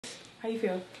How you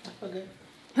feel? I feel good.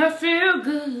 I feel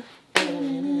good.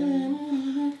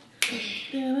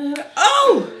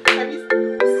 Oh! Have you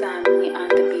Sunny on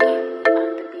the beat,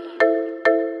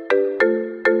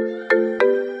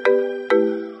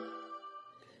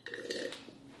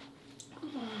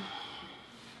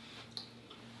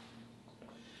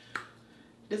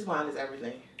 This wine is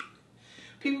everything.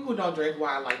 People who don't drink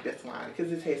wine like this wine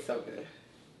because it tastes so good.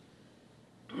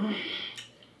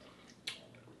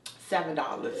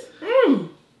 $7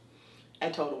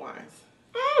 at Total Wines.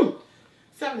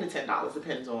 $7 to $10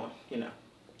 depends on, you know.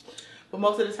 But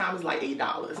most of the time it's like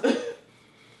 $8.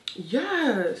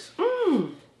 Yes.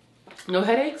 No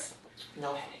headaches?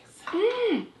 No headaches.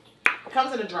 It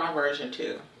comes in a dry version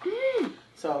too.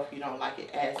 So if you don't like it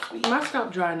as sweet. My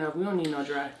scalp dry enough. We don't need no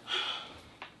dry.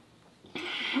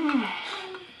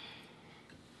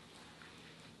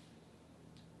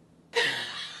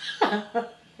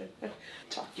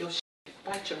 Talk your shit.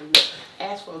 Bite your lip.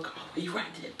 Ask for a call. You right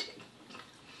there, dick.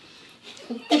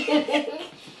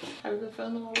 Have you been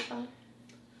filming all the time?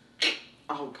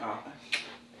 Oh God.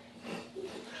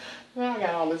 Now I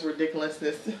got all this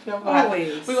ridiculousess.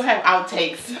 Always. We will have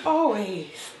outtakes.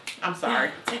 Always. I'm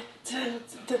sorry.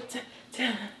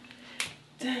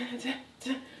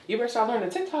 You better start learning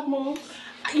the TikTok moves.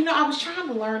 You know, I was trying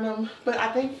to learn them, but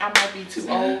I think I might be too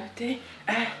old.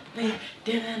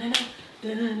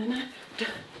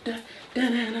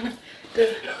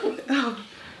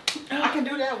 I can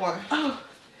do that one.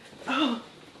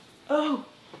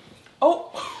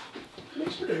 Oh.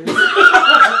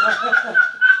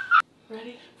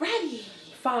 Ready? Ready.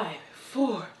 5,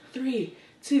 4, 3,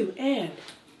 2, and.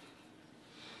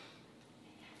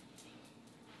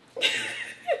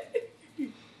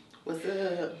 What's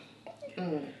up?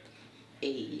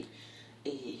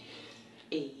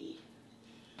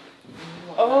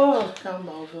 Oh. Come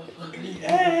over for me.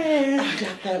 Hey. I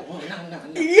got that one. No.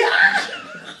 Yeah.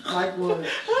 Like what?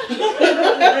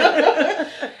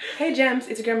 Hey gems,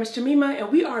 it's your girl MissJemima,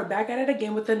 and we are back at it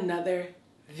again with another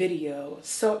video.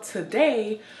 So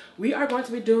today we are going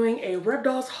to be doing a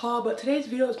REBDOLLS haul, but today's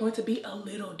video is going to be a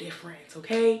little different,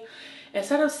 okay?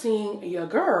 Instead of seeing your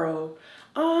girl,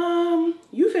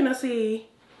 you finna see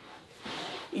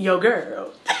your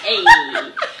girl. Hey,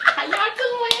 how y'all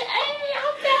doing? Hey,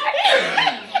 I'm back.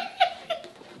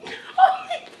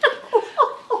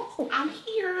 I'm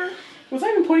here. Was I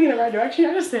even pointing in the right direction?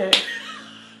 I just said,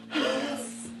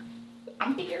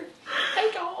 I'm here.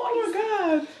 Hey guys. oh my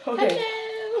God. Okay.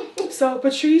 Hello. So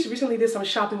Patrice recently did some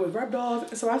shopping with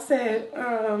REBDOLLS, so I said,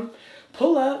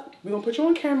 pull up. We're gonna put you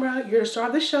on camera. You're the star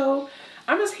of the show.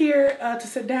 I'm just here to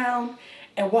sit down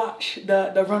and watch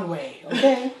the runway,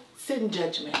 okay? Sit in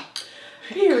judgment.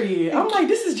 Period. I'm like,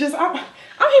 this is just, I'm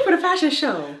here for the fashion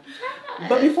show.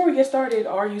 But before we get started,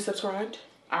 are you subscribed?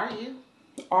 Are you?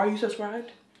 Are you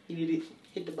subscribed? You need to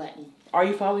hit the button. Are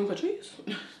you following Patrice?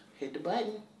 Hit the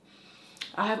button.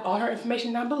 I have all her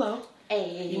information down below.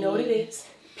 Hey. You know what it is.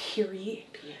 Period.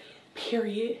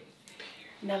 Period.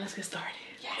 Now let's get started.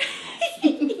 Yes.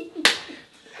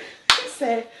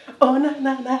 Say, oh,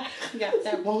 nah. Got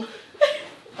that one.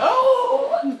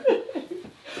 Oh.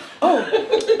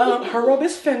 Her robe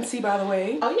is fancy, by the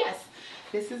way. Oh yes.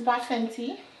 This is by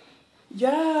Fenty.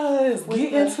 Yes.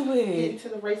 Get into Get it. into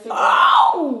the race of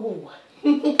Oh.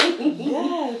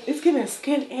 Yes. It's giving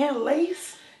skin and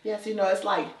lace. Yes, you know, it's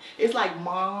like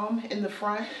mom in the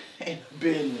front and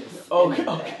business.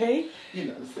 Okay. You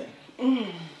know what I'm saying.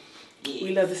 Yeah.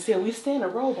 We love to see it. We stay in a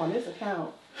robe on this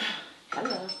account.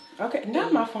 Hello. Okay, now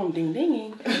my phone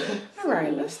ding-dinging. All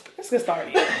right, let's get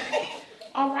started.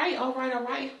 All right.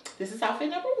 This is outfit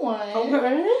number 1.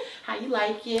 Okay. How you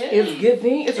like it? It's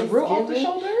giving. It's real giving. off the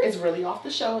shoulder. It's really off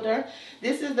the shoulder.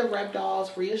 This is the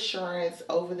REBDOLLS Reassurance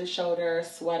over the shoulder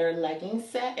sweater legging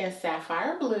set in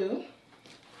sapphire blue.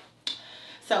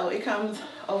 So it comes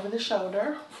over the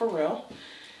shoulder for real.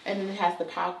 And then it has the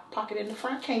pocket in the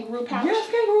front, kangaroo pouch. Yes,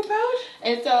 kangaroo pouch.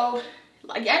 And so,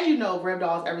 like, as you know,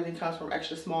 REBDOLLS, everything comes from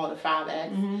extra small to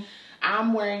 5X.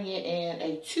 I'm wearing it in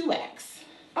a 2X.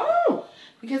 Oh.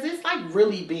 Because it's like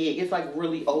really big. It's like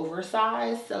really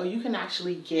oversized. So you can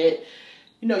actually get,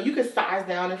 you know, you could size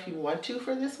down if you want to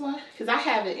for this one. Because I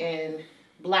have it in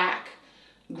black,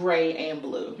 gray, and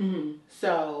blue.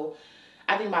 So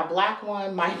I think my black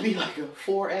one might be like a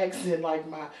 4X and like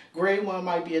my gray one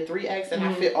might be a 3X, and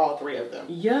I fit all 3 of them.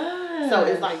 Yeah. So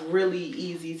it's like really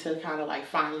easy to kind of like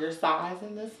find your size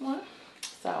in this one.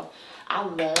 So I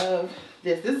love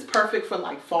this. This is perfect for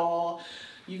like fall.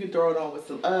 You can throw it on with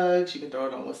some Uggs. You can throw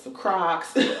it on with some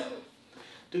Crocs.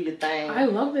 Do your thing. I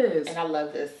love this. And I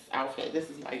love this outfit. This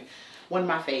is like one of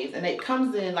my faves. And it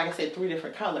comes in, like I said, 3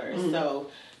 different colors. So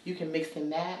you can mix and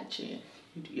match and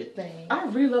you do your thing. I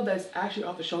really love that it's actually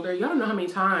off the shoulder. Y'all don't know how many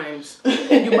times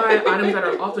you buy items that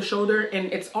are off the shoulder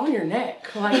and it's on your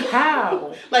neck. Like,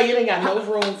 how? Like, it ain't got no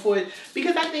room for it.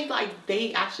 Because I think, like,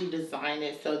 they actually design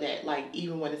it so that, like,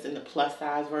 even when it's in the plus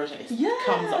size version, it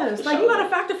comes off the like, shoulder. you got to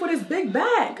factor for this big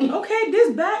back. Okay,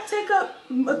 this back take up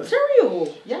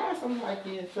material. Yes, I'm like,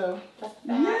 yeah, so that's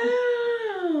that.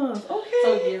 Yes, okay.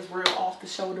 So it is real off the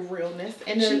shoulder realness.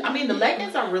 And then, I mean, the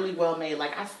leggings are really well made.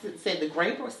 Like I said, the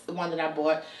gray was the one that I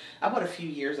bought a few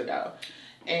years ago.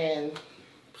 And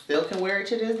still can wear it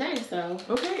to this day, so.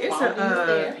 Okay, it's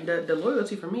the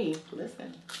loyalty for me.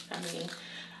 Listen, I mean,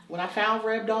 when I found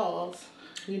REBDOLLS,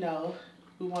 you know,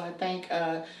 we want to thank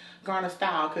Garner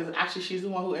Style, because actually she's the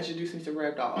one who introduced me to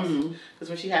REBDOLLS. Because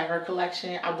when she had her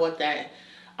collection, I bought that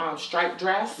striped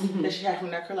dress that she had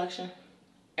from that collection.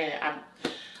 And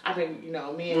I've been, you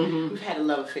know, me and we've had a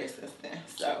love affair since then.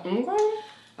 So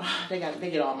they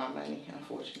get all my money,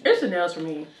 unfortunately. It's the nails for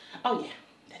me. Oh yeah,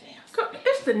 the nails.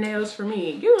 It's the nails for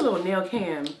me. Give a little nail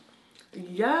cam.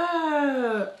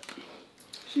 Yeah.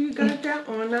 She got that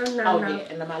on. Oh yeah,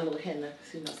 and then my little henna.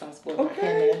 So, you know, so I'm sporting my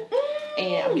henna.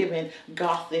 And I'm giving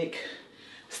gothic,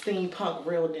 steampunk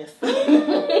realness.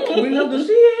 We love to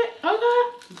see it. Okay.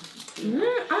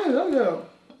 Yeah, I love them.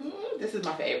 This is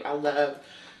my favorite.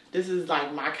 This is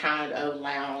like my kind of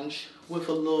lounge with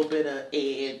a little bit of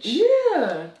edge.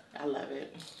 Yeah. I love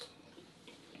it.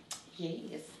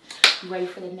 Yes. You ready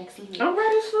for the next look? I'm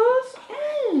ready, sis.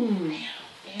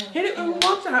 Hit it one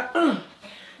more time.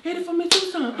 Hit it for me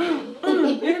 2 times.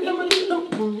 Hit it for me 2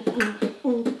 times.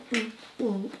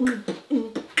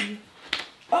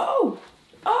 Oh,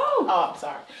 I'm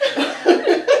sorry.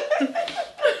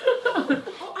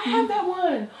 Oh, I have that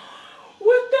one.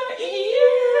 With the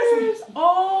ears.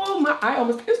 Oh my, I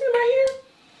almost, isn't it right here?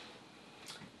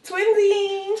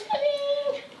 Twinsy.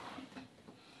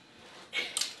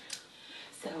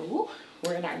 So,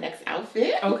 we're in our next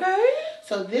outfit. Okay.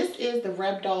 So this is the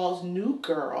REBDOLLS New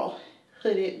Girl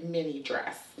hooded mini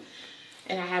dress.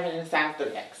 And I have it in a size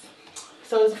 3X.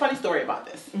 So there's a funny story about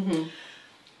this.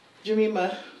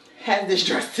 Jemima has this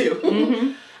dress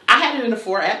too. I had it in a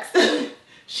 4X.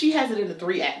 She has it in a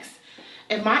 3X.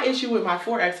 And my issue with my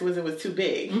 4X was it was too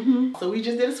big. So we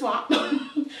just did a swap.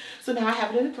 So now I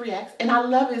have it in a 3X. And I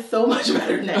love it so much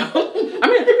better now. I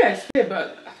mean, a 3X fit,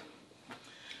 but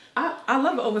I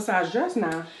love an oversized dress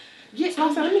now. Yeah, So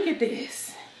I said, let me get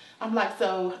this. I'm like,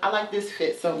 so I like this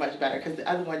fit so much better because the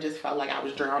other one just felt like I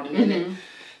was drowning in it.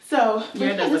 So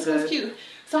yeah, this was cute.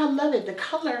 So I love it. The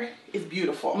color is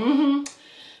beautiful.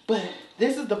 But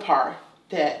this is the part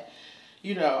that,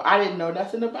 you know, I didn't know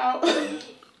nothing about,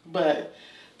 but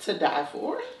to die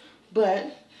for. But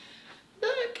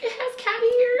look, it has cat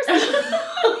ears.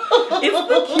 It's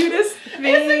the cutest thing.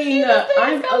 It's the cutest thing.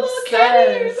 I'm it's got obsessed. little cat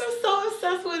ears. I'm so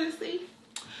obsessed with it. See,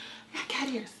 I got cat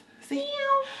ears. See.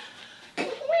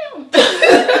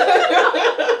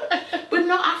 But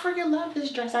no, I freaking love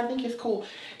this dress. I think it's cool.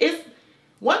 It's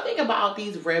one thing about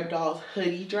these REBDOLLS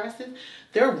hoodie dresses,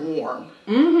 they're warm.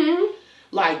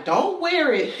 Like, don't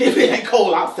wear it if it ain't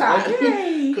cold outside.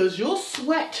 Because you'll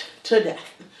sweat to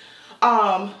death.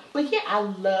 But yeah, I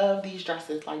love these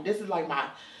dresses. Like, this is like my,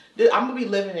 I'm going to be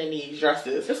living in these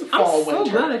dresses fall, winter. I'm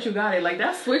so glad that you got it. Like,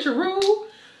 that switcheroo.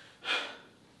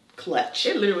 Clutch.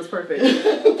 It literally was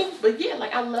perfect. But yeah,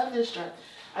 like, I love this dress.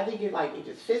 I think it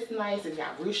just fits nice. It's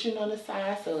got ruching on the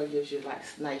side, so it gives you like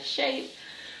nice shape.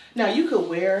 Now you could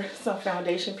wear some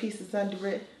foundation pieces under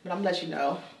it, but I'm gonna let you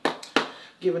know.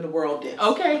 Giving the world this.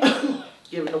 Okay.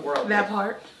 Giving the world that this.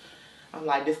 part. I'm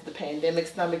like, this is the pandemic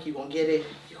stomach. You gonna get it.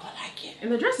 You gonna like it.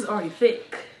 And the dress is already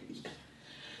thick.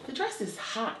 The dress is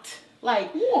hot.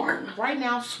 Like warm. Right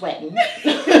now, sweating.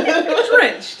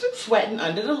 Drenched. Sweating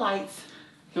under the lights.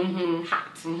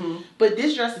 Hot. But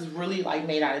this dress is really like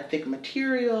made out of thick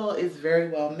material. It's very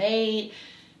well made.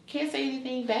 Can't say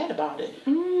anything bad about it.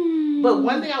 But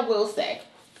one thing I will say,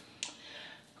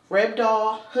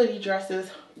 REBDOLL hoodie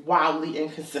dresses, wildly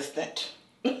inconsistent.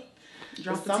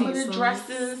 Some of the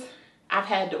dresses I've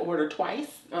had to order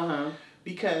twice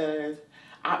because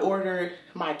I ordered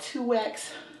my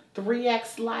 2X,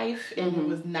 3X life and it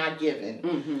was not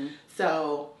given.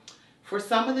 So for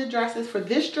some of the dresses, for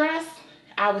this dress,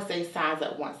 I would say size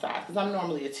up one size because I'm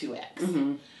normally a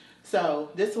 2X. So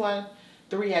this one,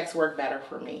 3X worked better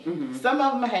for me. Some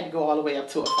of them I had to go all the way up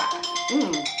to a 5.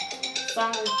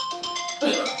 Sorry.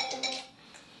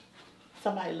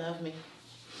 Somebody love me.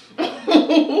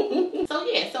 So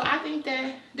yeah, so I think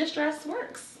that this dress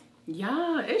works.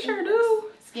 Yeah, it sure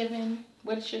do. It's giving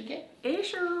what it should get. It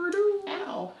sure do.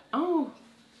 Ow. Oh.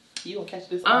 You gonna catch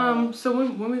this? So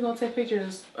when we gonna take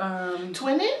pictures?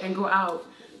 Twinning? And go out.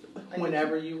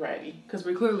 whenever you're ready. Because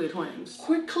we're clearly twins.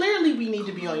 Clearly, we need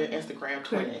to be on your Instagram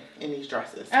twinning in these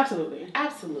dresses. Absolutely.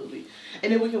 Absolutely.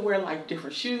 And then we can wear like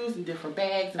different shoes and different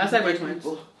bags. And I said we're twins.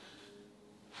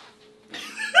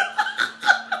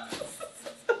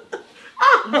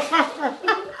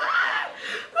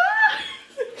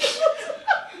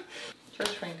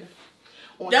 Church finger.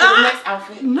 On to the next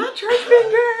outfit. Not church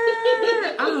finger.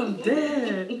 I'm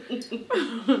dead.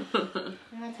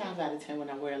 9 times out of 10 when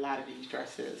I wear a lot of these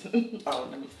dresses. Oh,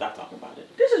 let me stop talking about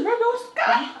it. This is REBDOLLS.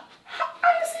 I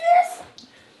see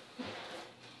this.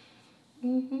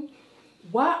 Mm-hmm.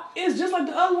 Wow, it's just like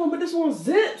the other one, but this one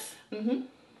zips. Mm-hmm.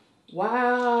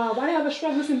 Wow, why they have a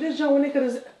strap in this joint when they could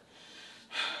have?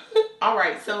 All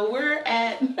right, so we're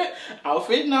at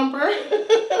outfit number.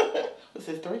 What's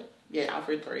this, 3? Yeah,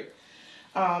 outfit 3.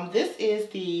 This is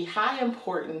the high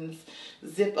importance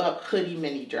zip up hoodie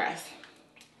mini dress.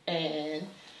 And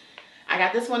I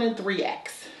got this one in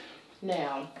 3X.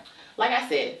 Now, like I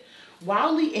said,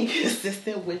 wildly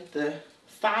inconsistent with the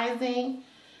sizing.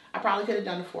 I probably could have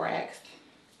done a 4X.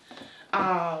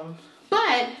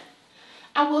 But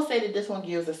I will say that this one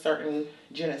gives a certain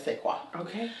je ne sais quoi.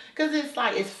 Okay. Because it's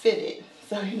like, it's fitted.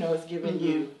 So, you know, it's giving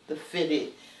you the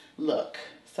fitted look.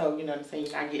 So, you know what I'm saying?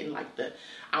 You're not getting like the,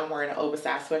 I'm wearing an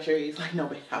oversized sweatshirt. It's like, no,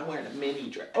 but I'm wearing a mini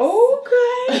dress.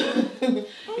 Okay.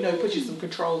 You know, it puts you some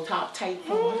control top tights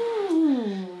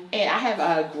on. And I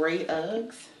have gray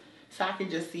Uggs. So I can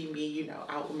just see me, you know,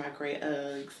 out with my gray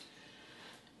Uggs.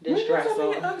 This dress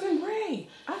on. Uggs in gray.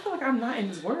 I feel like I'm not in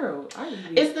this world.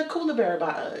 It's the Cooler Bear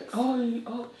by Uggs.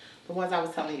 Oh. The ones I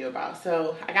was telling you about.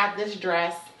 So I got this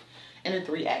dress in a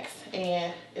 3X.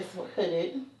 And it's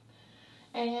hooded.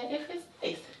 And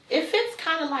it fits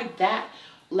kind of like that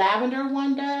lavender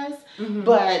one does,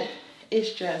 but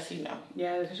it's just, you know,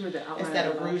 yeah, especially with the outline instead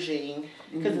of rouging,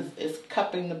 because it's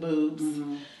cupping the boobs,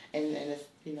 and then it's,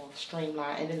 you know,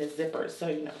 streamlined, and then it's zippered, so,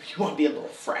 you know, if you want to be a little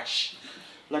fresh,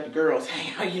 like the girls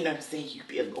hang out, you know what I'm saying, you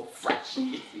be a little fresh,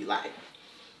 you be like,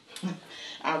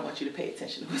 I want you to pay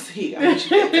attention to what's here, I want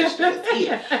you to pay attention to what's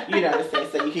here, you know what I'm saying,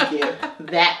 so you can get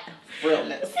that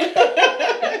realness.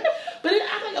 But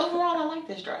I think overall I like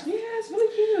this dress. Yeah, it's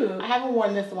really cute. I haven't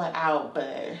worn this one out,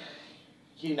 but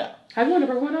you know. Have you worn the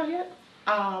purple one out yet?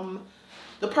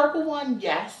 The purple one,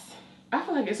 yes. I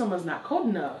feel like it's almost not cold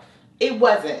enough. It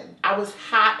wasn't. I was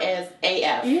hot as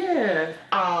AF. Yeah.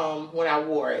 When I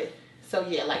wore it. So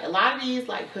yeah, like a lot of these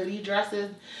like hoodie dresses.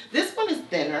 This one is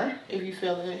thinner. If you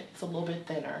feel it, it's a little bit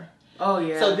thinner. Oh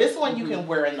yeah. So this one you can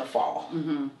wear in the fall.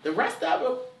 The rest of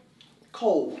it,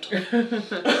 cold.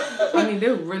 I mean,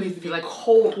 they're really like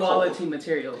cold quality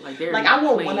material. Like they're like I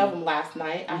wore one of them last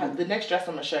night. I have the next dress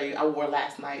I'm gonna show you. I wore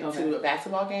last night to a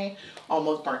basketball game.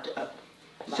 Almost burnt it up.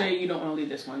 So you don't want to leave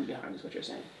this one behind, is what you're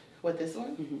saying? What, this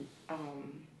one?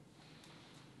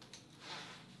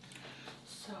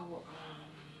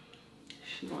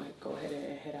 She gonna go ahead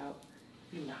and head out.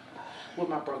 You know, with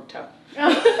my broke toe. No,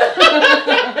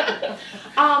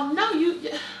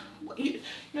 you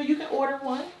know, you can order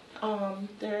one.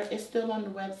 It's still on the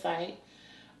website.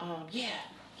 Yeah.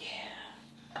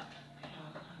 Go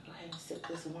ahead and sip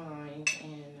this wine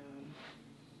and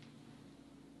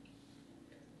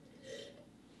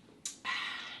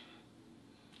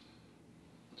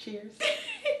cheers.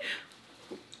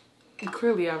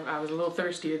 Clearly, I was a little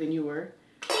thirstier than you were.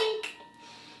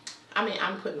 I mean,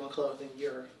 I'm putting on clothes and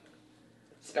you're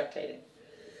spectating.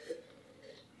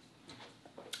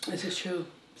 This is true.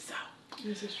 So,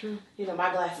 this is true. You know,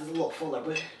 my glass is a little fuller,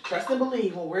 but trust and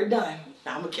believe when we're done,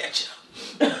 I'm going to catch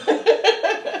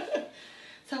up.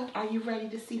 So, are you ready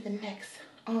to see the next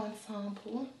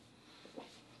ensemble?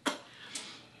 All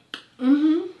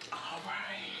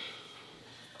right.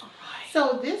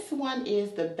 So, this one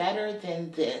is the Better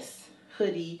Than This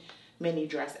hoodie mini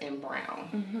dress in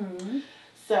brown.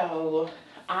 So,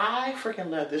 I freaking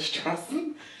love this dress.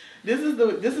 This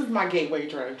is my gateway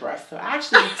dress. So I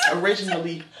actually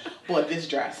originally bought this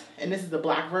dress, and this is the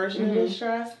black version of this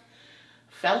dress.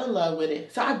 Fell in love with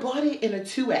it, so I bought it in a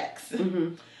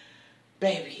 2X,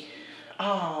 baby.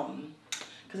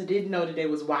 Because I didn't know that they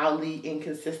was wildly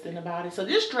inconsistent about it. So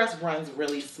this dress runs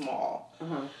really small.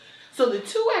 So the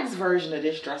 2X version of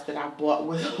this dress that I bought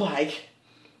was like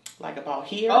about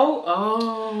here.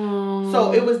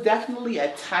 So it was definitely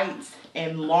a tight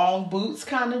and long boots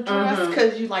kind of dress,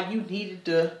 because you needed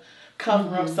to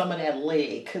cover up some of that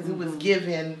leg, because it was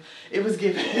giving it was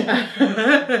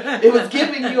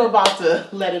giving you about to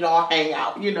let it all hang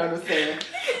out, you know what I'm saying?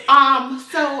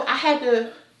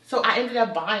 So I ended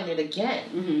up buying it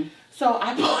again. So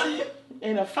I bought it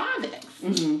in a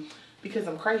 5X because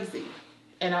I'm crazy.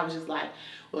 And I was just like,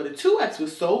 Well, the 2X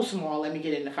was so small, let me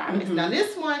get in the 5X. Mm-hmm. Now,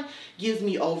 this one gives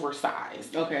me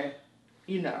oversized. Okay.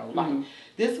 You know, like,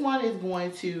 this one is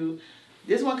going to,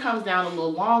 this one comes down a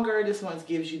little longer. This one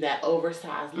gives you that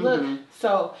oversized look.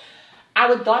 So, I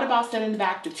would thought about sending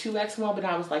back the 2X one, but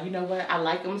I was like, you know what? I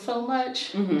like them so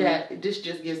much that this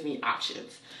just gives me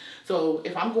options. So,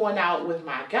 if I'm going out with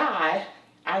my guy,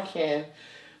 I can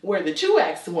wear the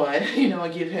 2X one, you know,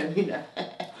 and give him,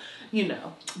 you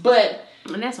know. But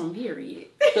and that's on period.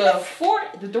 the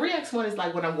 3X one is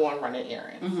like when I'm going running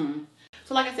errands.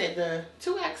 So like I said, the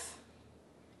 2X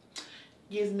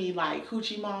gives me like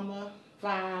hoochie mama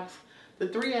vibes. The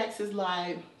 3X is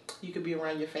like you could be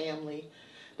around your family.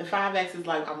 The 5X is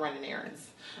like I'm running errands.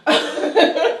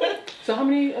 So how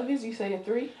many of these you say?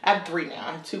 3? I have 3 now.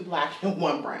 I have 2 black and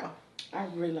 1 brown. I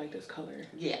really like this color.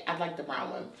 Yeah, I like the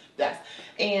brown one best.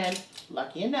 And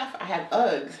lucky enough, I have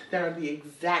Uggs that are the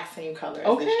exact same color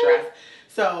as this dress.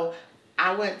 So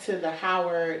I went to the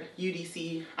Howard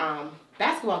UDC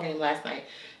basketball game last night,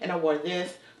 and I wore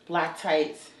this, black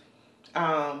tights,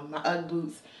 my Ugg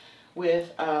boots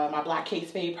with my black Kate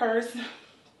Spade purse,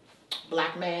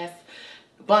 black mask,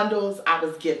 bundles. I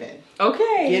was giving.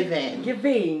 Okay.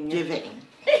 Giving.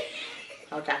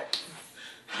 Okay.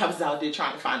 I was out there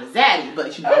trying to find a zaddy,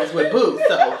 but you know, I was with Boo,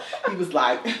 so he was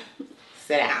like,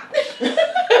 sit down.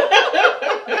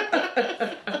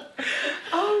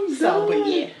 But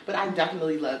yeah, but I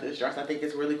definitely love this dress. I think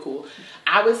it's really cool.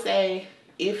 I would say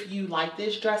if you like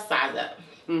this dress, size up.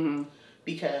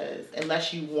 Because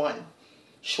unless you want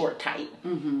short tight,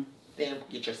 then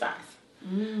get your size.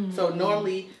 So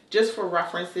normally, just for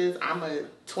references, I'm a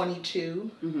 22,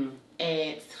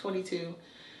 and 22.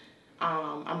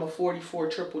 I'm a 44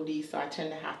 triple D, so I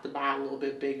tend to have to buy a little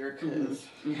bit bigger because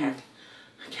I have to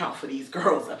account for these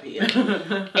girls up here.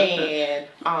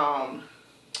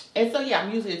 And so yeah,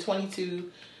 I'm usually a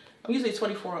 22. I'm usually a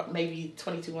 24, maybe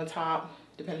 22 on top,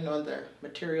 depending on the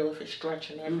material, if it's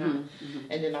stretching or not.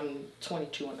 And then I'm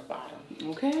 22 on the bottom.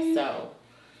 Okay. So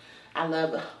I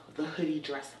love the hoodie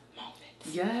dress moment.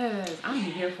 Yes, I'm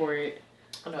here for it.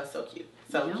 I know, it's so cute.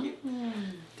 So cute.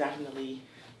 Definitely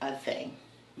a thing.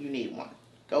 You need one.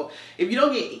 Go. If you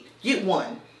don't get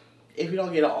one. If you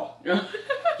don't get all,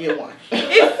 get one.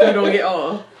 If you don't get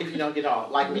all. If you don't get all,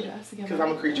 like me. Because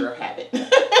I'm a creature of habit.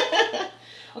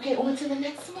 Okay, on to the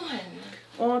next one.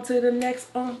 On to the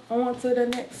next. On to the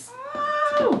next.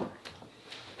 Oh.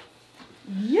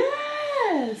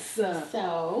 Yes.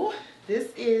 So,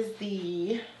 this is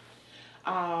the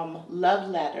Love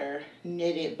Letter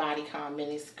knitted bodycon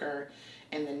mini skirt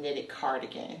and the knitted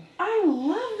cardigan. I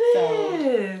love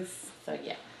this. So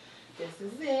yeah, this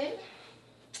is it.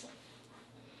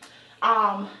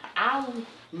 I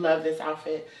love this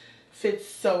outfit. Fits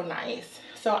so nice.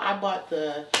 So I bought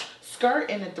the skirt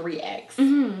in the 3X,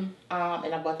 and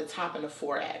I bought the top in the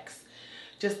 4X,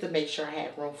 just to make sure I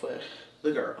had room for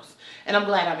the girls. And I'm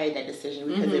glad I made that decision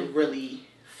because it really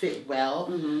fit well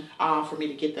for me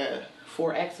to get the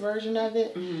 4X version of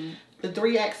it. The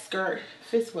 3X skirt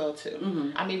fits well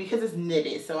too. I mean, because it's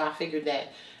knitted, so I figured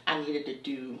that I needed to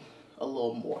do a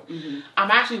little more. I'm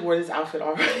actually wore this outfit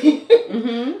already.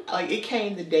 Like, it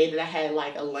came the day that I had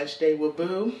like a lunch date with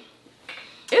Boo.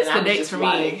 It's the dates for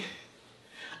me.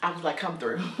 I was like, come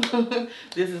through.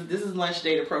 This is lunch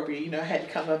date appropriate. You know, I had to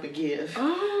come up and give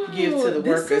to the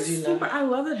workers. This is super. I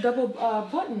love the double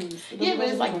buttons. Yeah, but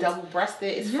it's like double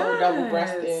breasted. It's faux double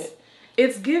breasted.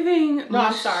 It's giving. No,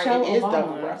 I'm sorry. It is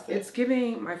double breasted. It's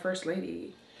giving my first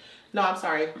lady. No, I'm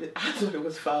sorry. I thought it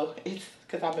was faux. It's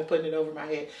because I've been putting it over my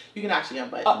head. You can actually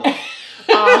unbutton it.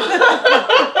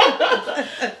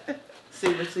 See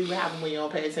what happens when you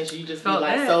don't pay attention. You just be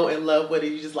like so in love with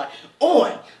it. You just like,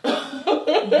 on.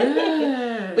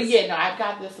 Yes. But yeah, no, I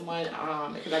got this one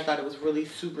because I thought it was really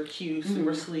super cute,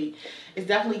 super sweet. It's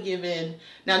definitely giving.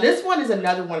 Now this one is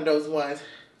another one of those ones.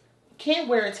 Can't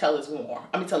wear it till it's warm.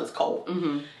 I mean, till it's cold.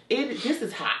 This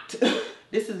is hot.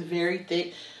 This is very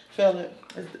thick. Feel it?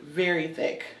 It's very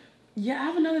thick. Yeah, I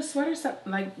have another sweater set.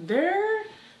 Like, their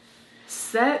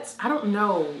sets, I don't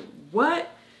know what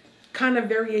kind of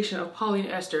variation of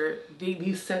polyester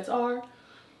these sets are,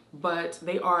 but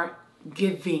they are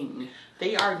giving.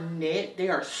 They are knit. They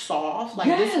are soft. Like,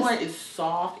 this one is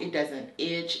soft. It doesn't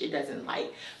itch. It doesn't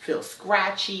like feel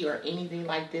scratchy or anything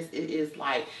like this. It is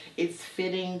like, it's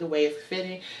fitting the way it's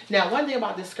fitting. Now, one thing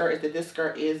about this skirt is that this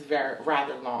skirt is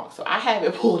rather long. So I have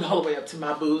it pulled all the way up to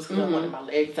my boobs because I wanted my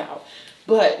legs out.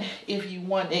 But if you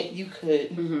want it, you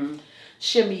could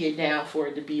shimmy it down for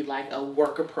it to be like a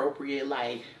work appropriate,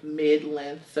 like mid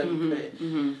length. So you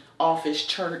could office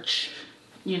church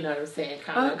you know what I'm saying,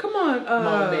 kind of come on,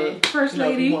 moment. First you know,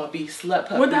 lady. If you want to be slut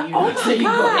puppy, With the, you know what I'm saying, you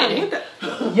go ahead.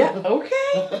 Yeah,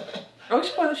 okay. Oh,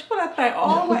 she put that thing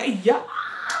all the way. Yeah.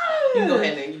 You go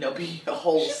ahead and, you know, be a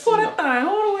whole. She put that thing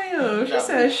all the way up. She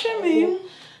said, shimmy.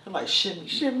 I'm like, shimmy.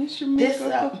 Shimmy, shimmy. This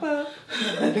up.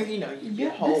 You know, you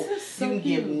get whole. So you can cute.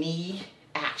 give knee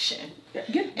action.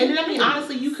 And then, I mean,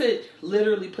 honestly, you could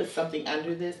literally put something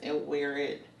under this and wear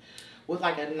it with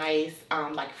like a nice,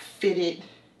 like fitted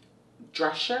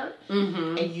dress shirt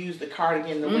and use the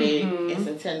cardigan the way it's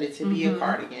intended to be a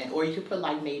cardigan. Or you could put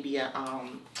like maybe a,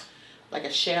 like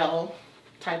a shell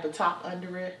type of top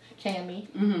under it, cami.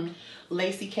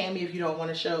 Lacy cami if you don't want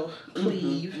to show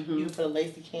sleeve. You can put a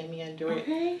lacy cami under it.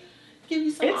 Okay. Give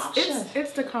you some options.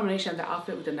 It's the combination of the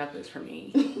outfit with the necklace for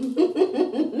me.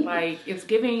 Like, it's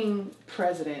giving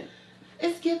president.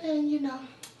 It's giving, you know,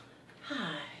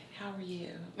 hi, how are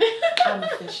you? I'm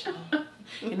official.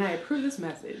 And I approve this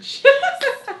message.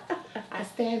 I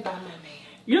stand by my man.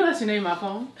 You know that's your name on my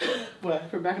phone?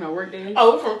 What? For back in our work days?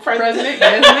 Oh, from president?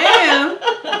 Yes, ma'am.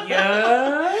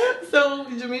 Yeah. So,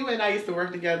 Jemima and I used to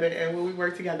work together, and when we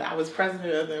worked together, I was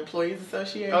president of the Employees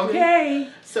Association. Okay.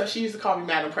 So, she used to call me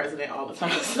Madam President all the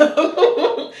time.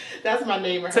 So, that's my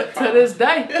name in her phone. To this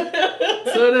day.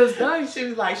 To this day. She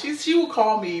was like, she would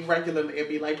call me regularly and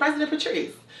be like, President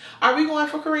Patrice, are we going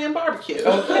for Korean barbecue?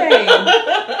 Okay.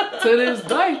 To this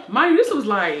day. Mind you, this was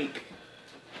like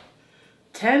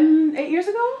 8 years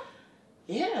ago?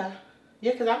 Yeah.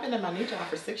 Yeah, because I've been in my new job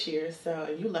for 6 years, so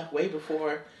you left way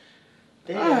before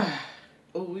then.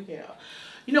 Oh, yeah.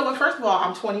 You know what? First of all,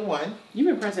 I'm 21. You've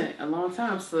been president a long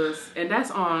time, sis. And that's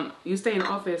on, you stay in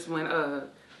office when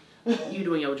you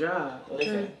doing your job. Okay?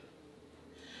 Listen.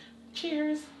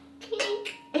 Cheers.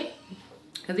 Clink.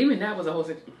 Because even that was a whole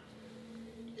situation.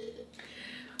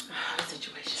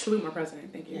 Salute my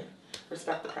president. Thank you. Yeah.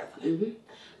 Respect the president.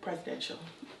 Presidential.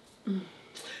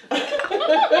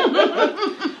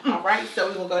 All right, so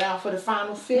we're going to go down for the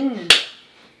final sip.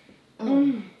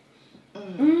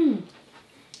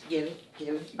 Give it.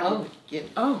 Oh. Give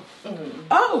it. Oh.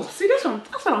 Oh, see, that's what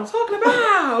I'm talking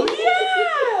about.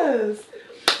 Yes.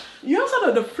 You also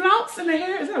know the flounce in the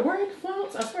hair. Is that a word?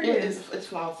 Flounce? I swear it is. It's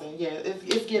flouncing. Yeah,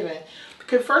 it's given.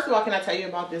 Because first of all, can I tell you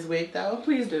about this wig, though?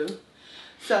 Please do.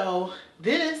 So,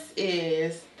 this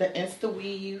is the Insta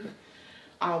Weave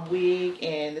wig,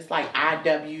 and it's like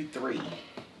IW3.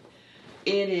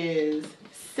 It is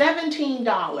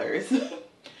 $17.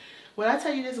 When I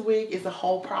tell you this wig is a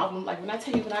whole problem, like when I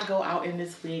tell you when I go out in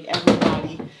this wig,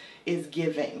 everybody is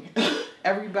giving.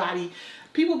 Everybody,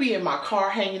 people be in my car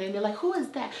hanging in there like, who is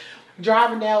that?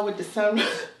 Driving down with the sun.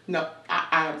 No,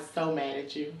 I'm so mad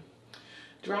at you.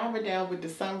 Driving down with the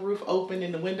sunroof open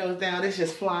and the windows down, it's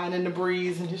just flying in the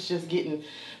breeze and it's just getting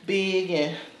big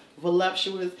and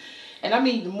voluptuous. And I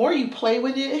mean, the more you play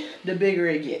with it, the bigger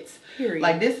it gets. Period.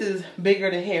 Like, this is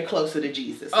bigger than hair closer to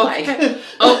Jesus. Okay. Like,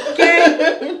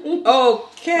 okay.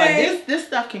 Okay. Like, this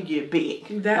stuff can get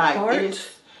big. That like, part?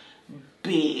 It's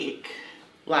big.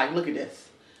 Like, look at this.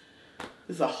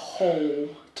 This is a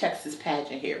whole Texas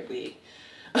pageant hair wig.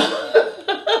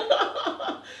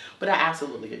 But I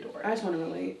absolutely adore it. I just want to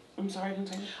relate. I'm sorry,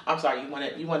 continue. I'm sorry, you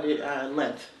wanted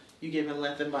length. You giving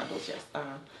length and bundles, yes.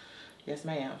 Yes,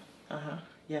 ma'am.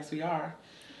 Yes, we are.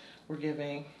 We're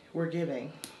giving.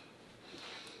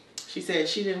 She said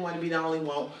she didn't want to be the only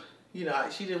one. You know,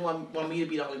 she didn't want me to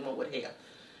be the only one with hair.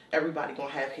 Everybody gonna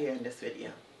have hair in this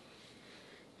video.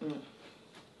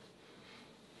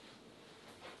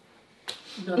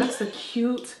 No, that's a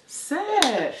cute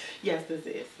set. Yes, this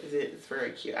is. It's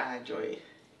very cute. I enjoy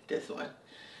this one.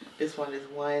 This one is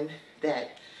one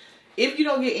that, if you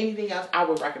don't get anything else, I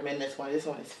would recommend this one. This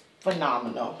one is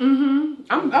phenomenal.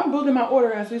 I'm building my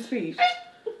order as we speak.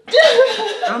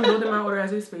 I'm building my order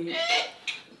as we speak.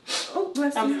 Oh,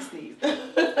 bless you. I'm just sneeze. All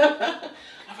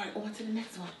right, on to the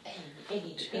next one.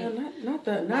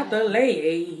 Not the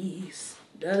lace.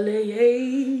 The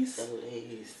lace. The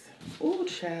lace. Oh,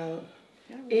 child.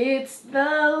 It's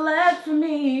the leg for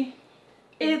me.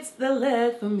 It's the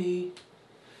leg for me.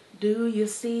 Do you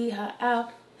see her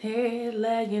out here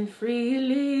legging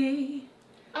freely?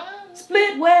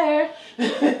 Split where?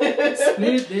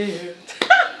 Split there.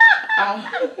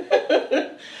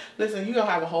 Listen, you're going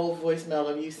to have a whole voicemail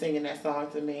of you singing that song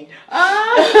to me.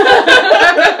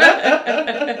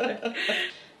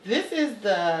 This is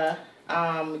the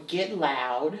Get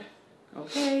Loud.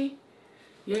 Okay.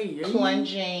 Yeah.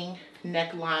 Plunging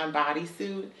neckline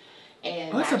bodysuit.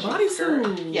 And it's a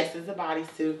bodysuit. Yes, it's a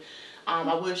bodysuit.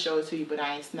 I would show it to you, but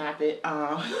I ain't snap it.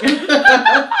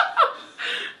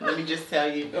 Let me just tell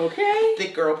you. Okay.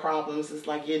 Thick girl problems is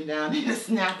like getting down and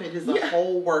snap it is a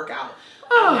whole workout.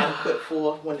 I gotta put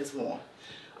forth when it's warm.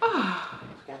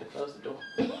 Gotta close the door.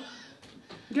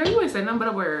 Girl, you ain't say nothing but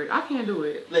a word. I can't do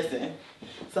it. Listen,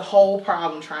 it's a whole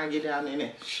problem trying to get down in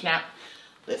it. Snap.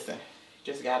 Listen,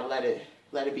 just gotta let it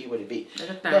be what it be.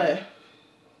 But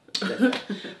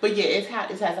yeah, it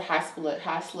has a high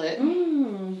slit.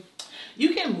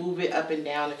 You can move it up and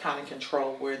down to kind of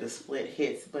control where the split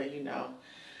hits, but you know,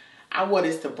 I wore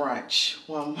this to brunch.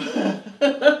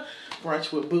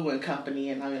 Brunch with Boo and Company,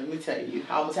 and let me tell you,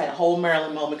 I almost had a whole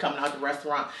Maryland moment coming out the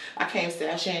restaurant. I came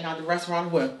sashaying out the restaurant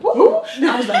and went, woo!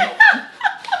 I was like,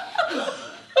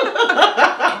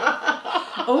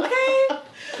 okay.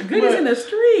 Goodies in the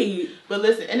street. But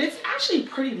listen, and it's actually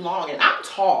pretty long, and I'm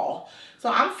tall.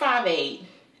 So I'm 5'8",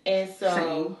 and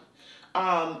so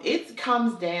it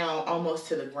comes down almost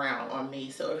to the ground on me.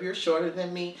 So if you're shorter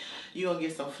than me, you're going to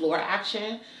get some floor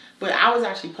action. But I was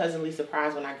actually pleasantly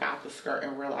surprised when I got the skirt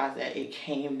and realized that it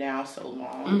came down so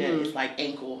long that it's like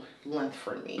ankle length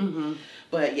for me.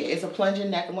 But yeah, it's a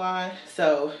plunging neckline.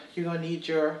 So you're going to need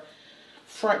your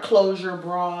front closure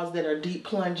bras that are deep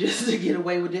plunges to get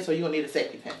away with this, or you're going to need a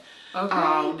safety pin. Okay.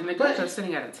 And the girls are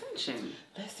sitting at attention.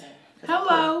 Listen.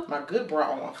 Hello. My good bra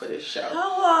on for this show.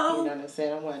 Hello. You know what I'm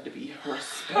saying? I wanted to be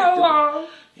respectable. Hello.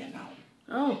 You know.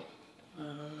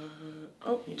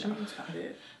 You know. Stop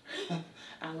it.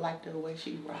 I like the way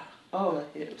she rock. Her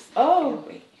hips.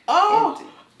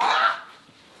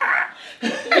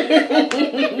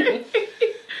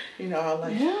 You know, I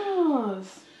like.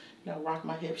 Yes. You know, rock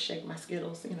my hips, shake my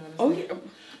skittles. You know what I'm saying? Yeah.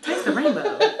 Taste the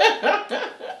rainbow.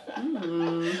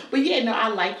 But yeah, no, I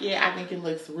like it. I think it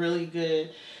looks really good.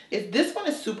 This one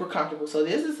is super comfortable. So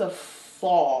this is a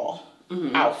fall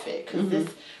outfit because this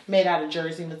made out of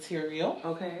jersey material.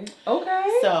 Okay.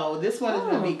 So this one is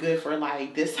gonna be good for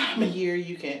like this time of year.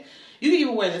 You can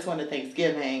even wear this one to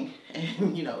Thanksgiving,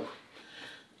 and you know,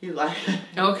 you like.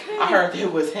 Okay. I heard there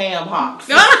was ham hocks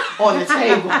on the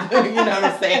table. You know what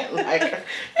I'm saying? Like.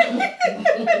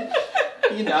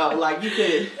 You know, like you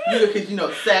could, you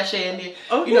know, sashay in there.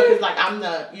 Okay. You know, because like I'm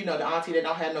the, you know, the auntie that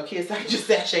don't have no kids, so I can just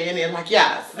sashay in there like,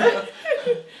 yes.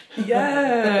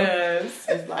 Yes.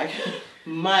 It's like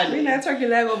money. Bring that turkey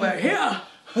leg over here.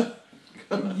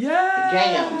 Yeah.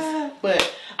 Gams.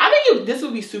 But I think this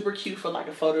would be super cute for like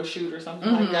a photo shoot or something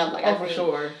like that. Like, for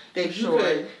sure. That you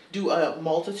could do a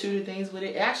multitude of things with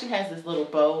it. It actually has this little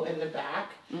bow in the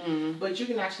back. But you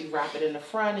can actually wrap it in the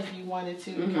front if you wanted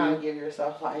to. Kind of give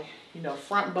yourself like, you know,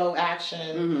 front bow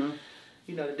action.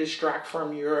 You know, to distract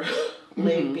from your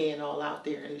leg being all out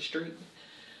there in the street.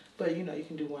 But you know, you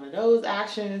can do one of those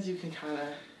actions. You can kind of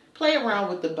play around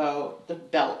with the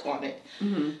belt on it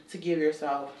to give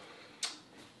yourself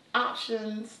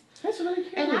options. That's really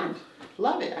cute. And I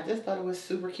love it. I just thought it was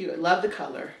super cute. Love the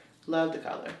color. Love the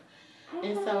color.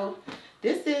 And so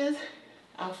this is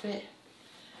outfit.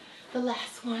 The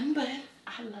last one, but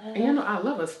I love. And you know, I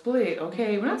love a split.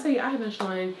 Okay, when I tell you I have been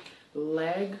showing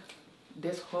leg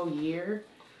this whole year,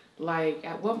 like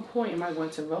at what point am I going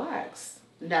to relax?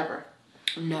 Never.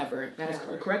 Never. That is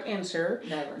the correct answer.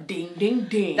 Never. Ding, ding,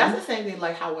 ding. That's the same thing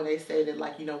like how when they say that,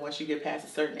 like, you know, once you get past a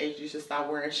certain age, you should stop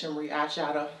wearing shimmery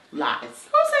eyeshadow. Lies. Who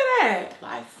say that?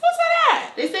 Lies. Who say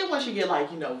that? They say once you get,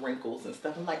 like, you know, wrinkles and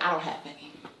stuff. I'm like, I don't have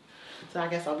any. So I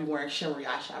guess I'll be wearing shimmery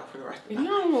eyeshadow for the rest of the If night.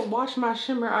 y'all don't watch my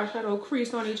shimmer eyeshadow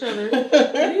crease on each other,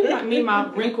 you might need my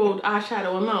wrinkled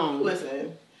eyeshadow alone.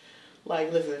 Listen,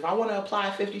 if I want to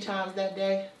apply 50 times that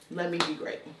day, let me be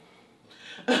great.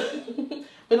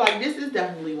 But like, this is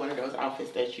definitely one of those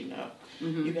outfits that, you know,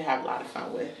 you can have a lot of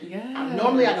fun with. Yeah.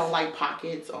 Normally I don't like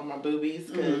pockets on my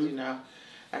boobies because, you know,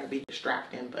 that can be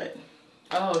distracting, but.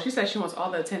 Oh, she said she wants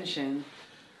all the attention.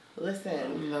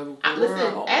 Listen,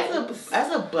 as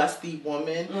a busty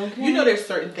woman, you know there's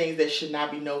certain things that should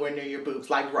not be nowhere near your boobs,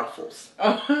 like ruffles.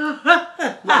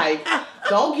 Like,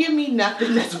 don't give me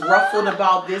nothing that's ruffled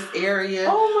about this area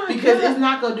because it's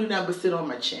not going to do nothing but sit on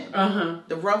my chin.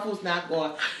 The ruffle's not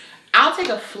going. I'll take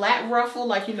a flat ruffle,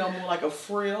 like, you know, more like a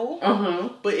frill.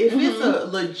 But if it's a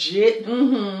legit,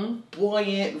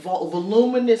 buoyant,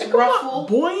 voluminous ruffle.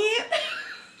 Buoyant?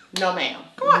 No, ma'am.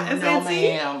 Come on, no,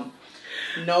 ma'am.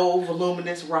 No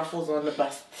voluminous ruffles on the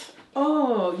bust.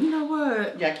 Oh, you know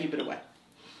what? Yeah, keep it away.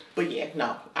 But yeah,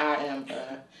 no, I am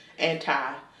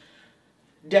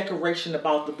anti-decoration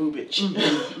about the boobage.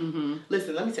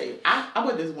 Listen, let me tell you, I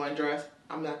bought this one dress.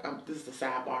 This is a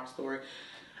sidebar story.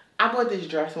 I bought this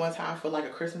dress one time for like a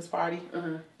Christmas party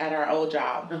at our old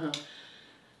job.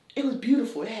 It was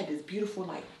beautiful. It had this beautiful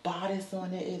like bodice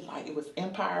on it. It was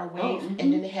empire waist,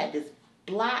 and then it had this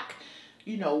black,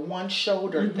 you know, one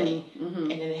shoulder thing,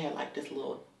 and then it had like this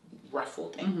little ruffle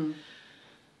thing.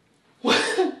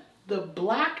 Mm-hmm. The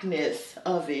blackness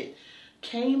of it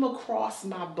came across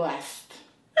my bust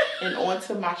and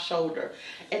onto my shoulder,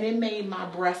 and it made my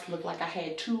breast look like I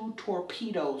had 2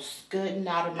 torpedoes scudding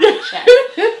out of my chest.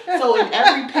 So in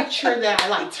every picture that I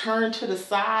like turned to the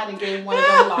side and gave one of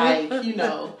them, like, you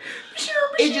know,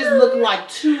 it just looked like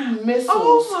 2 missiles,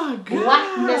 oh my God,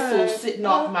 black missiles sitting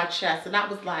off my chest. And I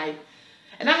was like,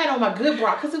 and I had on my good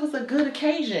bra because it was a good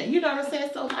occasion. You know what I'm saying?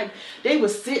 So like they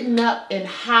was sitting up and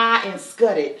high and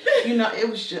scudded. You know, it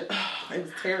was just, it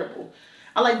was terrible.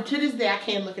 I like, to this day, I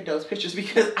can't look at those pictures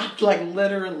because I like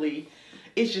literally,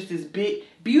 it's just this big,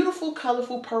 beautiful,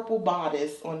 colorful purple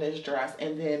bodice on this dress,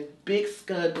 and then big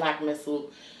scud black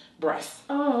missile breasts.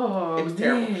 Oh, it was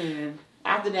terrible. Man.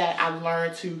 After that, I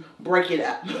learned to break it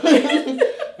up.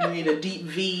 You need a deep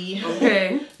V.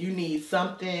 Okay. You need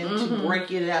something to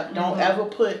break it up. Don't ever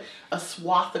put a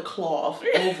swath of cloth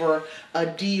over a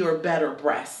D or better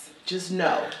breast. Just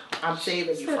know, I'm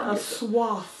saving you from a it.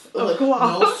 swath.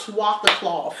 No swath of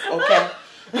cloth, okay?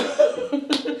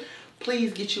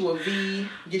 Please get you a V,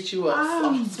 get you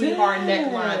a sweetheart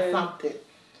neckline, something.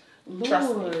 Lord.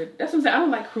 Trust me. That's what I'm saying. I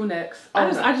don't like crew necks.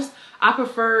 I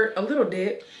prefer a little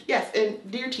dip. Yes, and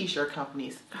dear t-shirt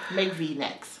companies, make V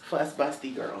necks for us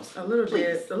busty girls. A little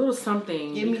dip, a little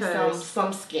something. Give me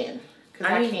some skin, because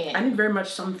I can't. I need very much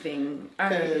something.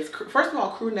 Because first of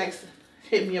all, crew necks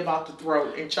hit me about the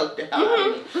throat and choke the hell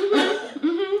out of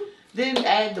me. Then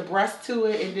add the breast to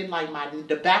it, and then like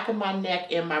the back of my neck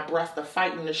and my breast are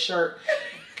fighting the shirt.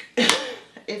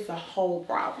 It's a whole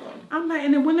problem. I'm like,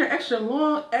 and then when they're extra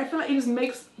long, I feel like it just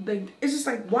makes it's just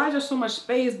like, why is there so much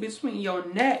space between your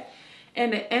neck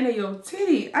and the end of your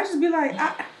titty? I just be like,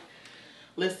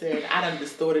 Listen, I done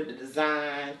distorted the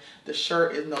design. The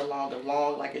shirt is no longer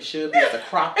long like it should be. It's a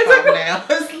crop top now.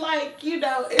 It's like, you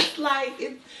know,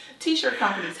 t-shirt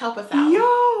companies, help us out.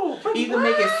 Yo, either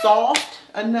make it soft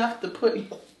enough to put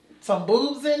some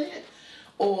boobs in it,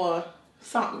 or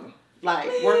something. Like,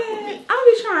 work with me.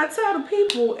 I be trying to tell the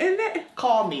people, and then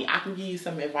call me. I can give you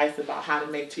some advice about how to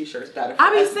make t-shirts better.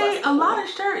 I be saying a lot of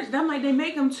shirts, I'm like, they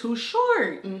make them too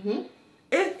short.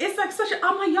 It's like such a,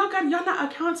 I'm like, y'all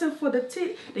not accounting for the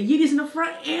yiddies in the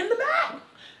front and the back.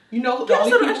 You know, the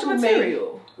only people who make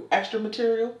extra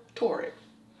material, Torrid.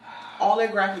 All their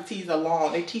graphic tees are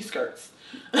long. They t-skirts.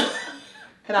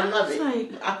 And I love it.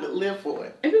 Like, I could live for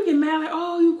it. And people get mad like,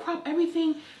 oh, you crop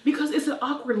everything because it's an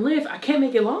awkward length. I can't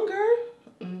make it longer.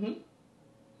 You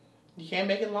can't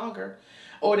make it longer.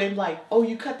 Or they're like, oh,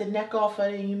 you cut the neck off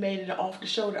of it and you made it off the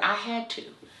shoulder. I had to.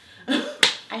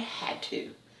 I had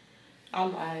to.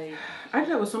 I'm like, I do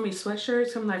that with so many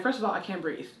sweatshirts. I'm like, first of all, I can't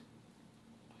breathe.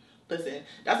 Listen,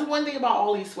 that's the one thing about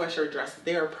all these sweatshirt dresses.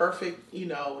 They're perfect, you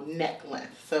know, neck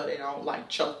length, so they don't like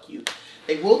choke you.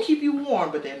 They will keep you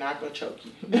warm, but they're not gonna choke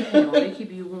you. No, they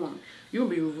keep you warm. You'll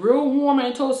be real warm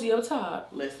and toasty up top.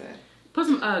 Listen, put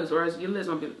some Uggs, or else your lips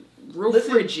gonna be real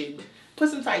frigid. Put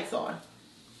some tights on,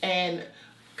 and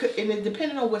it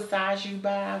depending on what size you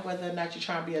buy, whether or not you're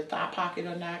trying to be a thigh pocket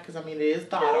or not, because I mean it is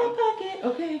thought on. Thigh pocket,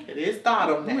 okay. It is thought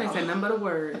on now. You ain't said nothing but a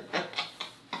word.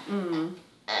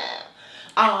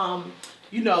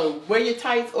 You know, wear your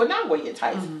tights or not wear your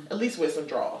tights. At least wear some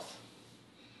drawers.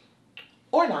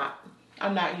 Or not.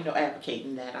 I'm not, you know,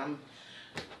 advocating that. I'm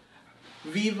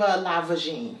viva la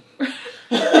vagine.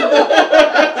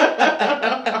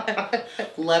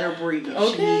 Let her breathe.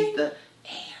 Okay. She needs the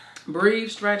air. Breathe,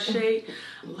 stretch, shake.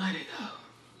 Let it go.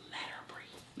 Let her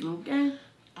breathe. Okay.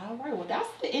 All right. Well, that's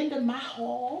the end of my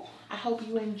haul. I hope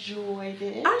you enjoyed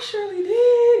it. I surely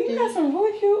did. You got some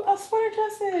really cute sweater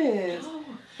dresses. Oh.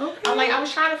 Okay. I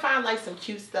was trying to find like some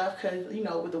cute stuff because, you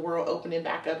know, with the world opening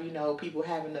back up, you know, people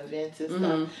having events and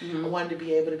stuff. I wanted to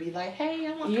be able to be like, hey,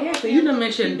 I want to so you done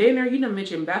mentioned dinner, you done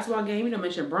mentioned basketball game, you done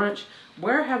mentioned brunch.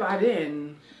 Where have I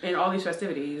been in all these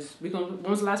festivities? When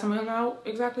was the last time we hung out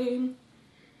exactly?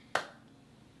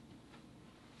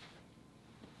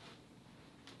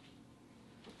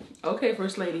 Okay,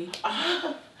 First Lady.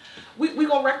 We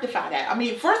gonna rectify that. I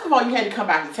mean, first of all, you had to come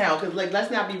back to town because, like, let's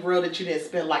not be real that you didn't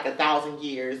spend like 1,000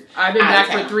 years. I've been back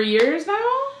for 3 years now.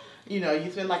 You know,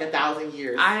 you spent like 1,000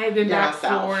 years. I've been back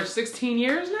for 16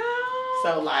 years now.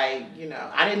 So, like, you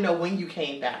know, I didn't know when you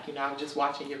came back. You know, I was just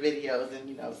watching your videos and,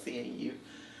 you know, seeing you,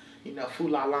 you know,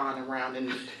 foo-la-la around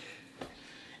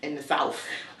in the South.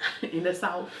 In the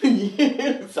South.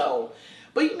 So.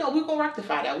 But, you know, we're going to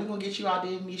rectify that. We're going to get you out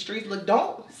there in these streets. Look,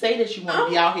 don't say that you want to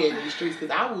be out here in these streets because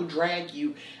I will drag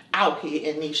you out here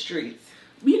in these streets.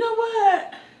 You know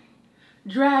what?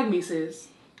 Drag me, sis.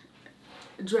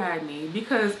 Drag me.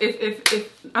 Because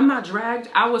if I'm not dragged,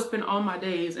 I will spend all my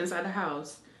days inside the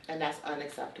house. And that's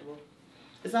unacceptable.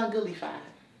 It's ungoodified.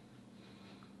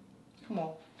 Come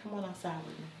on outside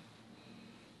with me.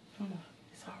 Come on,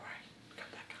 it's all right. Come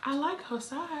back out. I like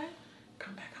outside.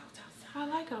 Come back outside. I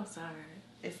like outside.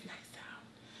 It's nice out.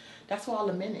 That's where all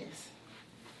the men is.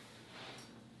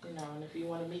 You know, and if you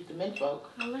want to meet the men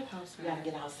folk, I like outside. you gotta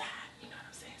get outside. You know what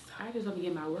I'm saying? So I just want to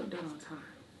get my work done on time.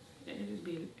 It just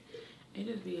be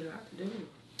a lot to do.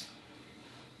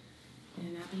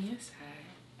 And I be inside.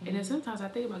 And then sometimes I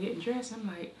think about getting dressed. I'm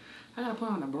like, I gotta put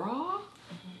on a bra.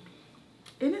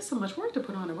 And it's so much work to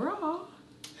put on a bra.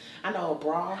 I know, a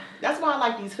bra. That's why I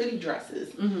like these hoodie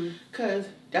dresses. Because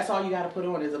that's all you gotta put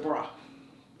on is a bra.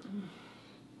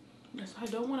 That's why I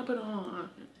don't want to put on.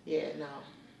 Yeah, no.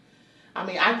 I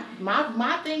mean,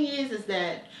 my thing is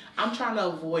that I'm trying to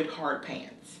avoid hard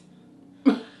pants.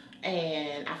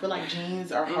 And I feel like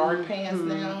jeans are hard pants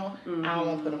now. I don't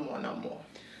want to put them on no more.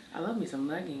 I love me some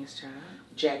leggings, child.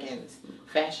 Jeggings.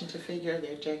 Fashion to figure,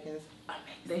 they're jeggings.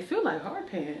 Amazing. They feel like hard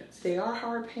pants. They are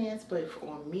hard pants, but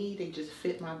on me, they just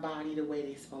fit my body the way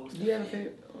they're supposed to. You have a pair?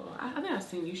 Well, I think I've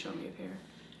seen you show me a pair.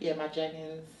 Yeah, my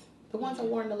jeggings. The ones I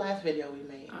wore in the last video we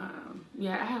made.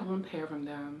 Yeah, I have one pair from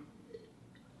them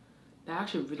that I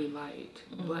actually really liked.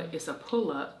 But it's a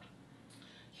pull-up.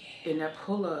 Yeah. And that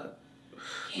pull-up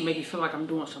make me feel like I'm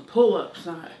doing some pull-ups.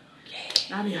 I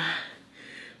mean,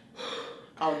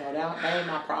 oh no, that ain't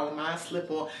my problem. I slip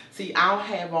on. See, I don't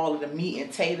have all of the meat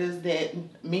and taters that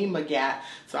Mima got,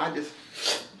 so I just.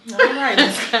 All right.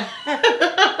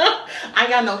 I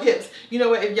got no hips. You know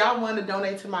what? If y'all want to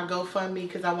donate to my GoFundMe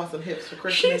because I want some hips for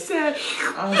Christmas. She said.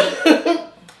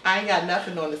 I ain't got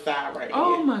nothing on the side right here.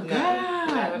 Oh my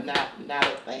God. Not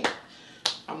a thing.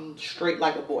 I'm straight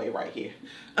like a boy right here.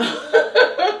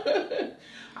 I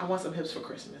want some hips for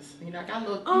Christmas. You know, I got a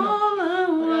little, I got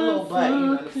a little butt, you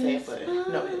know what I'm saying, but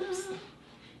no hips.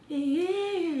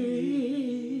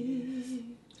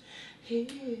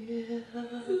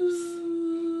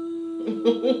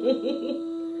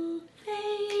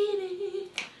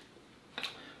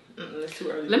 It's too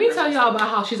early. Let me tell y'all about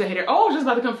how she's a hater. Oh, just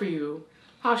about to come for you.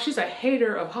 How she's a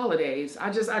hater of holidays.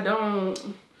 I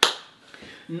don't.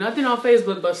 Nothing on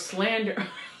Facebook but slander.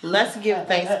 Let's give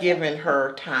Thanksgiving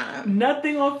her time.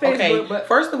 Nothing on Facebook but.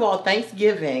 First of all,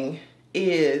 Thanksgiving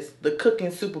is the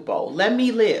cooking Super Bowl. Let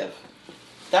me live.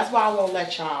 That's why I won't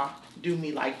let y'all do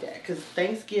me like that. Because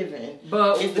Thanksgiving is the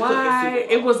cooking Super Bowl.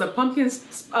 It was a pumpkin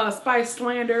spice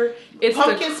slander. It's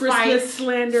pumpkin the Christmas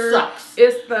slander. Sucks.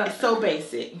 It's so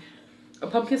basic. A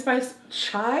pumpkin spice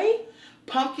chai?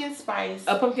 Pumpkin spice.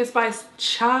 A pumpkin spice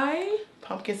chai?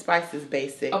 Pumpkin spice is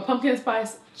basic. A pumpkin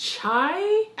spice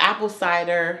chai? Apple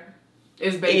cider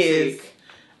is basic. Is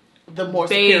the more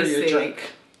superior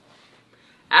drink.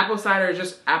 Apple cider is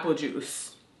just apple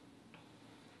juice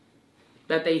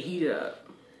that they heat up.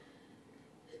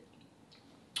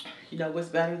 You know what's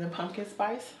better than pumpkin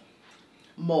spice?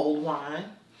 Mulled wine.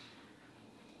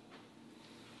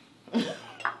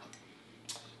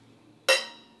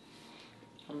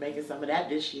 I'm making some of that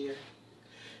this year.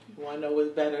 You want to know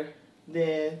what's better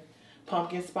than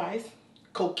pumpkin spice?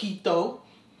 Coquito,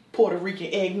 Puerto Rican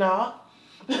eggnog.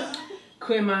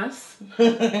 Cremas.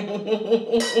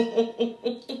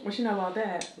 What you know about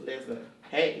that? Listen,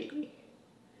 hey.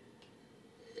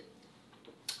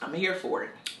 I'm here for it.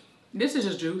 This is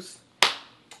just juice.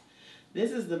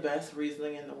 This is the best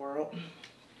Riesling in the world.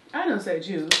 I don't say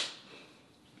juice.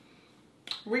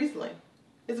 Riesling.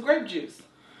 It's grape juice.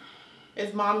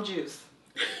 It's mom juice.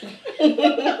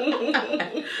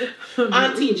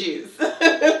 Auntie juice.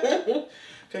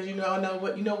 Because you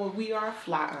know what we are?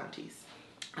 Fly aunties.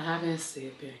 I've been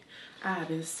sipping.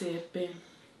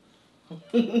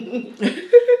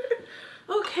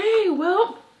 Okay,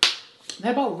 well,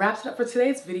 that about wraps it up for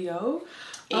today's video.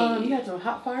 You got some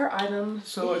hot fire items,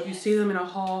 so if you see them in a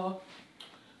haul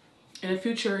in the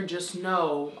future, just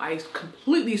know I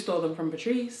completely stole them from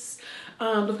Patrice.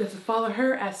 Don't forget to follow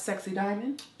her at Sexy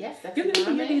Diamond. Yes, Sexy Diamond. Give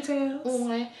me your details.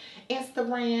 On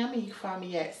Instagram, and you can find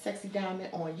me at Sexy Diamond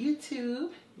on YouTube.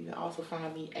 You can also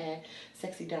find me at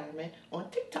Sexy Diamond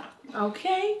on TikTok.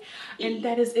 Okay, and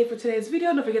that is it for today's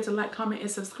video. Don't forget to like, comment,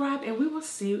 and subscribe, and we will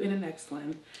see you in the next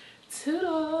one.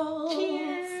 Toodles.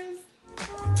 Cheers.